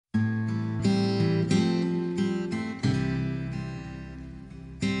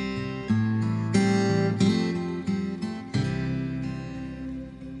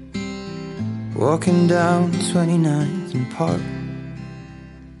Walking down 29th and Park,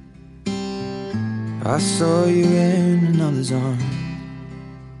 I saw you in another's arms.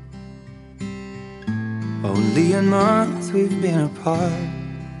 Only a month we've been apart.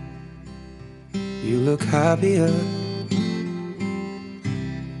 You look happier.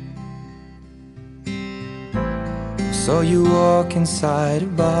 Saw you walk inside a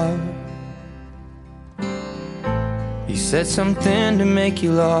bar. You said something to make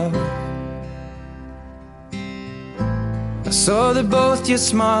you laugh. I saw that both your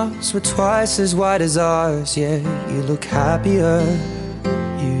smiles were twice as wide as ours. Yeah, you look happier,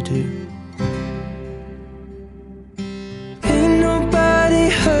 you do. Ain't nobody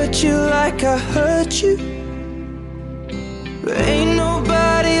hurt you like I hurt you, but ain't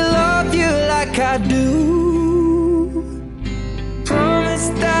nobody love you like I do. Promise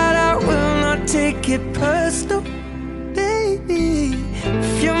that I will not take it personal, baby,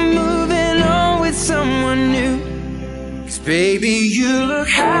 if you're moving on with someone new. 'Cause baby, you look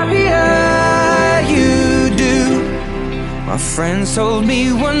happier, you do. My friends told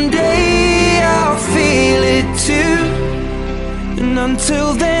me one day I'll feel it too, and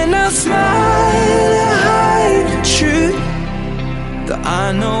until then I'll smile and hide the truth, that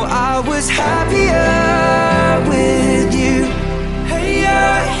I know I was happier with you. Hey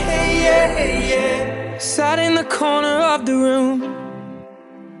yeah, hey yeah, hey yeah. Sat in the corner of the room,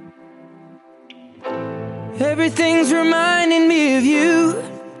 everything's reminding me of you.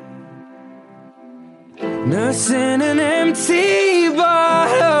 Nursing an empty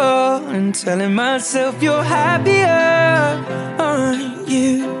bottle and telling myself you're happier, aren't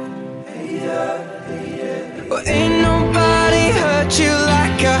you? Well, ain't nobody hurt you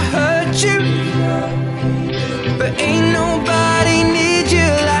like I hurt you, but ain't nobody need you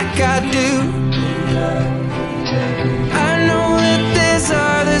like I do. I know that there's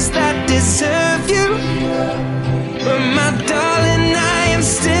others that deserve you, but my darling, I am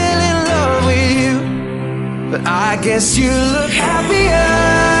still in love with you. But I guess you look happier,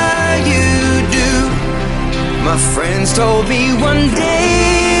 you do. My friends told me one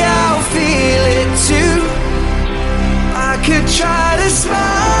day I'll feel it too. I could try to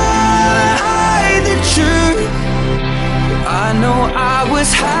smile and hide the truth, but I know I was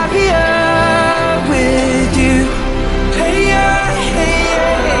happier with you. Hey yeah, hey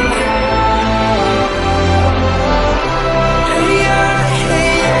yeah, hey yeah.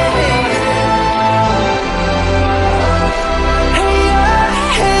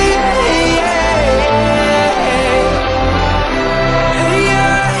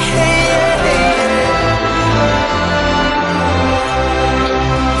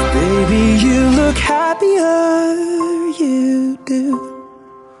 Happier, you do.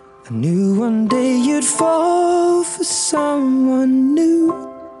 I knew one day you'd fall for someone new,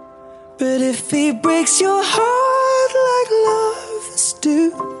 but if he breaks your heart like lovers do,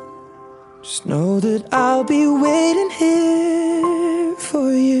 just know that I'll be waiting here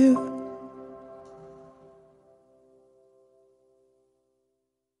for you.